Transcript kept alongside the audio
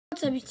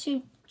What's up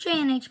YouTube,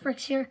 J&H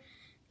Bricks here.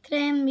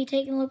 Today I'm going to be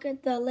taking a look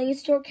at the LEGO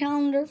store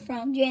calendar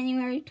from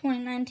January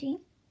 2019.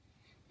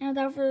 Now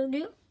without further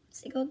ado,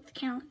 let's take a look at the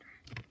calendar.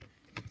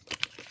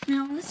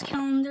 Now this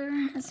calendar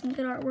has some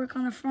good artwork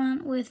on the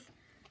front with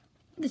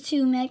the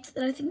two mechs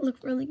that I think look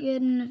really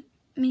good and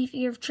a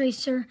minifigure of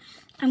Tracer.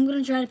 I'm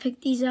going to try to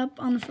pick these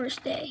up on the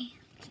first day.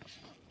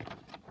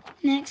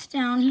 Next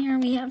down here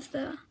we have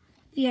the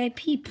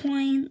VIP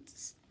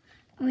points.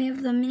 We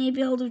have the mini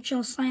build which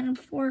I'll sign up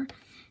for.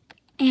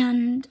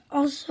 And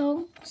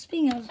also,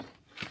 speaking of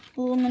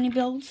little mini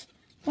builds,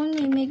 I'm going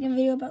to be making a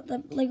video about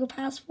the LEGO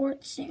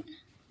Passport soon.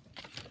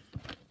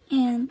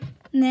 And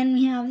then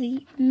we have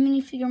the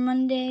Minifigure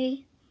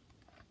Monday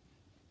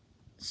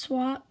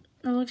swap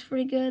that looks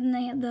pretty good. And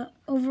they have the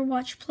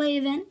Overwatch Play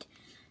event.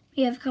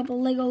 We have a couple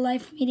LEGO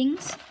Life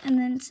meetings. And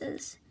then it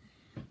says,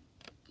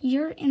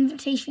 your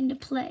invitation to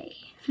play.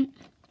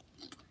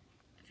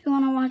 If you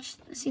want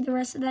to see the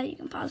rest of that, you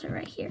can pause it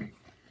right here.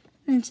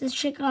 And it says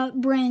check out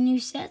brand new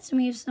sets,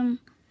 and we have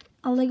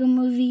a LEGO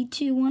Movie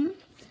 2 one.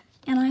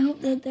 And I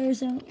hope that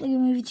there's a LEGO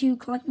Movie 2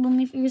 collectible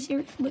minifigure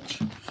series,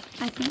 which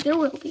I think there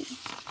will be.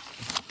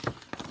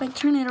 If I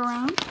turn it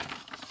around,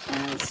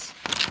 as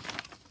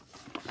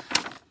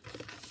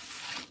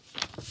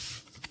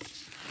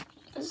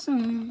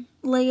some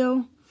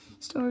LEGO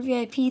store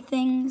VIP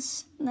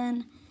things. And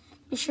then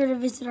be sure to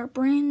visit our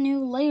brand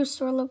new LEGO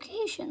store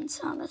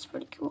locations. Oh, that's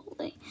pretty cool.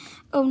 They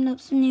opened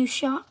up some new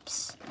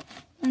shops.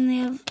 And they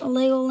have a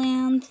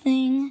Legoland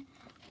thing,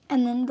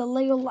 and then the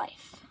LEGO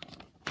Life.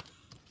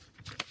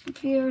 Up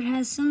here it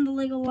has some of the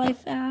LEGO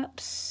Life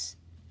apps,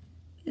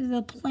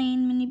 the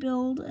plane mini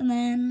build, and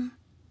then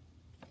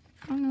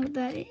I don't know what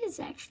that is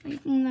actually. I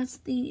think that's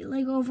the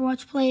LEGO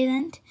Overwatch Play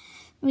event.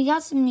 We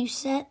got some new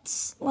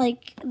sets,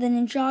 like the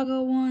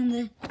Ninjago one,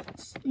 the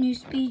new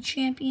Speed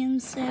Champion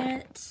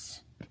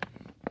sets,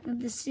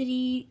 with the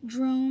City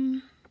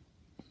Drone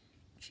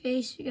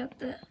Chase. We got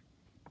the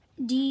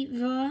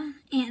Diva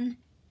and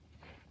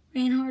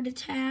Reinhardt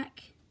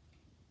Attack.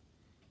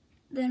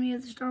 Then we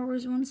have the Star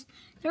Wars ones.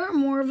 There are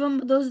more of them,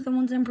 but those are the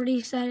ones I'm pretty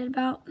excited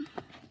about.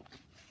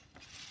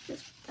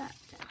 Just put that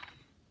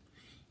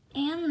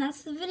down. And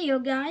that's the video,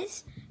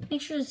 guys.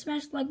 Make sure to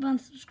smash the like button,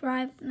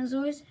 subscribe, and as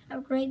always, have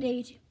a great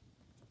day, YouTube.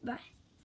 Bye.